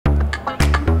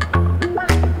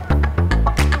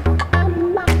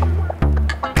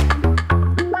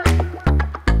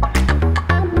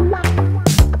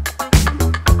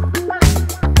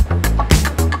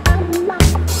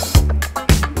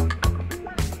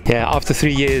Yeah, after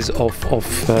 3 years of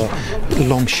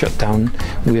long shutdown,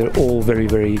 we are all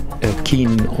very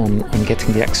keen on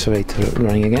getting the accelerator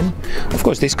running again. Of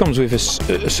course, this comes with a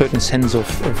certain sense of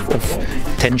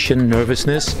tension,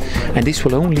 nervousness, and this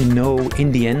will only know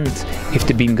in the end if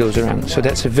the beam goes around. So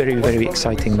that's a very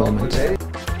exciting moment.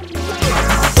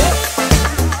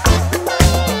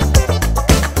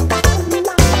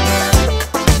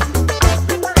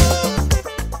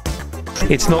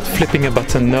 It's not flipping a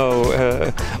button, no.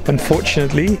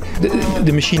 Unfortunately,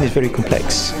 the machine is very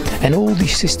complex, and all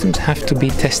these systems have to be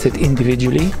tested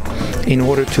individually in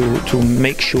order to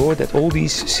make sure that all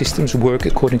these systems work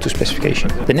according to specification.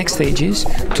 The next stage is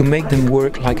to make them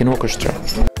work like an orchestra.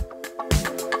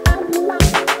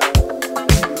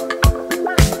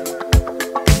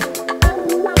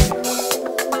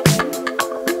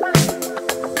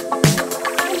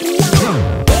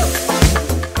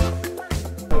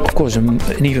 Of course,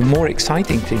 an even more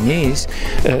exciting thing is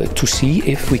to see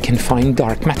if we can find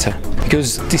dark matter.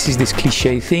 Because this is this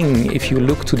cliche thing, if you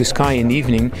look to the sky in the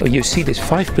evening, you see this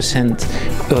 5%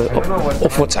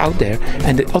 of what's out there,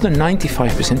 and the other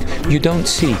 95% you don't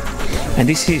see. And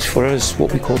this is for us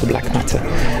what we call the black matter.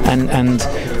 And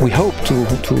we hope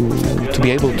to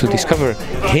be able to discover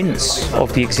hints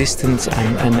of the existence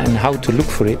and how to look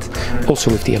for it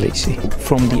also with the LHC.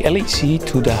 From the LHC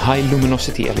to the high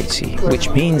luminosity LHC, which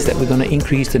means that we're going to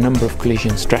increase the number of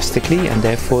collisions drastically, and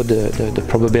therefore the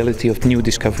probability of new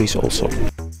discoveries also.